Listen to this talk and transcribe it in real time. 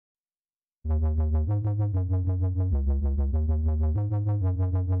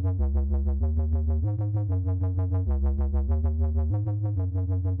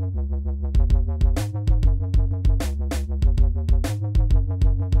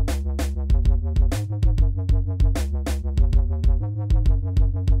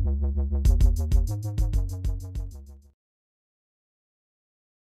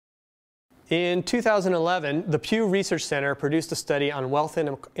In 2011, the Pew Research Center produced a study on wealth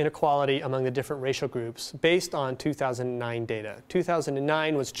inequality among the different racial groups based on 2009 data.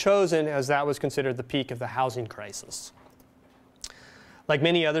 2009 was chosen as that was considered the peak of the housing crisis. Like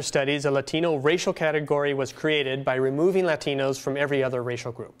many other studies, a Latino racial category was created by removing Latinos from every other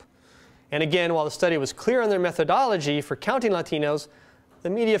racial group. And again, while the study was clear on their methodology for counting Latinos, the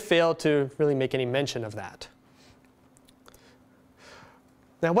media failed to really make any mention of that.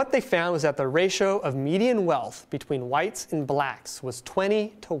 Now, what they found was that the ratio of median wealth between whites and blacks was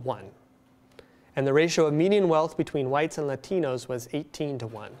 20:1. And the ratio of median wealth between whites and Latinos was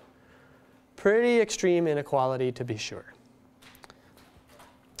 18:1. Pretty extreme inequality, to be sure.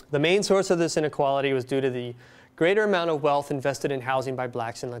 The main source of this inequality was due to the greater amount of wealth invested in housing by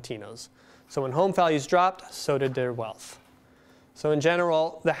blacks and Latinos. So when home values dropped, so did their wealth. So in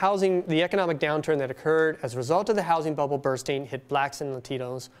general, the economic downturn that occurred as a result of the housing bubble bursting hit blacks and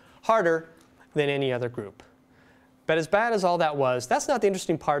Latinos harder than any other group. But as bad as all that was, that's not the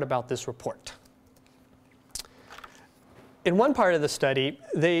interesting part about this report. In one part of the study,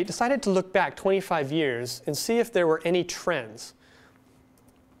 they decided to look back 25 years and see if there were any trends.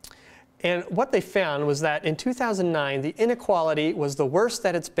 And what they found was that in 2009, the inequality was the worst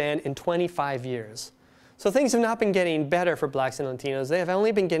that it's been in 25 years. So things have not been getting better for blacks and Latinos. They have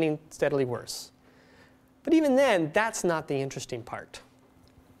only been getting steadily worse. But even then, that's not the interesting part.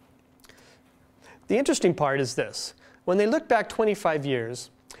 The interesting part is this. When they looked back 25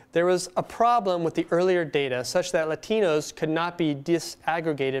 years, there was a problem with the earlier data such that Latinos could not be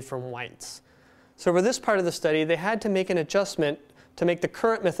disaggregated from whites. So for this part of the study, they had to make an adjustment to make the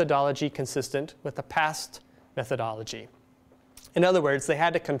current methodology consistent with the past methodology. In other words, they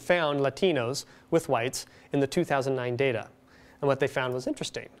had to confound Latinos with whites in the 2009 data. And what they found was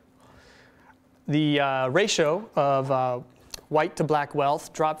interesting. The ratio of white to black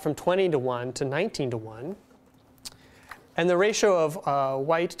wealth dropped from 20:1 to 19:1. And the ratio of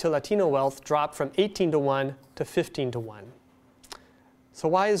white to Latino wealth dropped from 18:1 to 15:1. So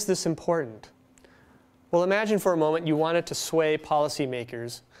why is this important? Well, imagine for a moment you wanted to sway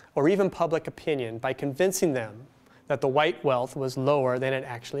policymakers or even public opinion by convincing them that the white wealth was lower than it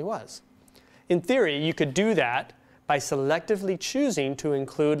actually was. In theory, you could do that by selectively choosing to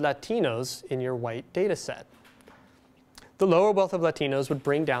include Latinos in your white data set. The lower wealth of Latinos would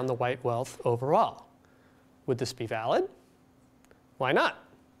bring down the white wealth overall. Would this be valid? Why not?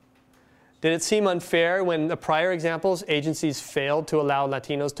 Did it seem unfair when the prior examples, agencies failed to allow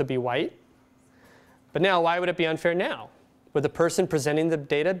Latinos to be white? But now, why would it be unfair now? Would the person presenting the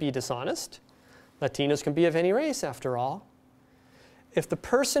data be dishonest? Latinos can be of any race, after all. If the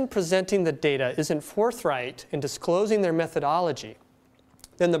person presenting the data isn't forthright in disclosing their methodology,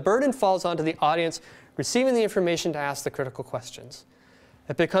 then the burden falls onto the audience receiving the information to ask the critical questions.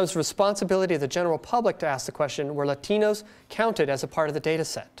 It becomes the responsibility of the general public to ask the question, were Latinos counted as a part of the data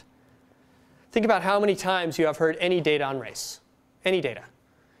set? Think about how many times you have heard any data on race, any data.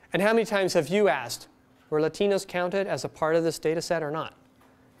 And how many times have you asked, were Latinos counted as a part of this data set or not?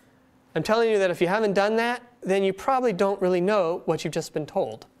 I'm telling you that if you haven't done that, then you probably don't really know what you've just been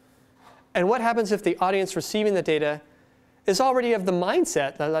told. And what happens if the audience receiving the data is already of the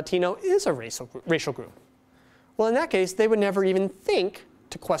mindset that Latino is a racial group? Well, in that case, they would never even think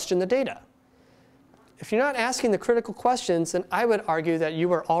to question the data. If you're not asking the critical questions, then I would argue that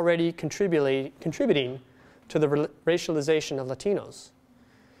you are already contributing to the racialization of Latinos.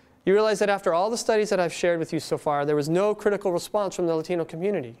 You realize that after all the studies that I've shared with you so far, there was no critical response from the Latino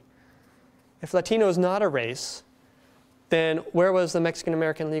community. If Latino is not a race, then where was the Mexican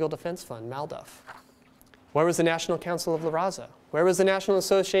American Legal Defense Fund, MALDEF? Where was the National Council of La Raza? Where was the National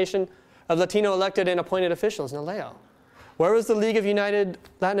Association of Latino Elected and Appointed Officials, NALEO? Where was the League of United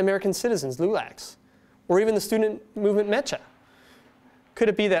Latin American Citizens, LULACs? Or even the student movement, MECHA? Could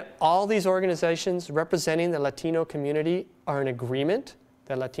it be that all these organizations representing the Latino community are in agreement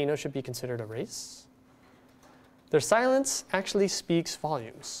that Latino should be considered a race? Their silence actually speaks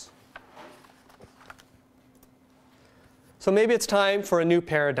volumes. So maybe it's time for a new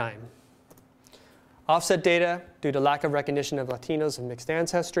paradigm. Offset data due to lack of recognition of Latinos and mixed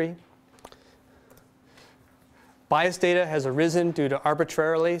ancestry. Bias data has arisen due to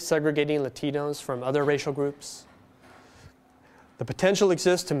arbitrarily segregating Latinos from other racial groups. The potential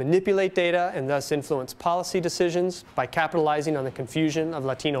exists to manipulate data and thus influence policy decisions by capitalizing on the confusion of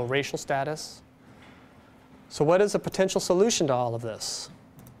Latino racial status. So what is a potential solution to all of this?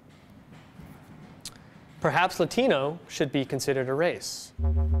 Perhaps Latino should be considered a race.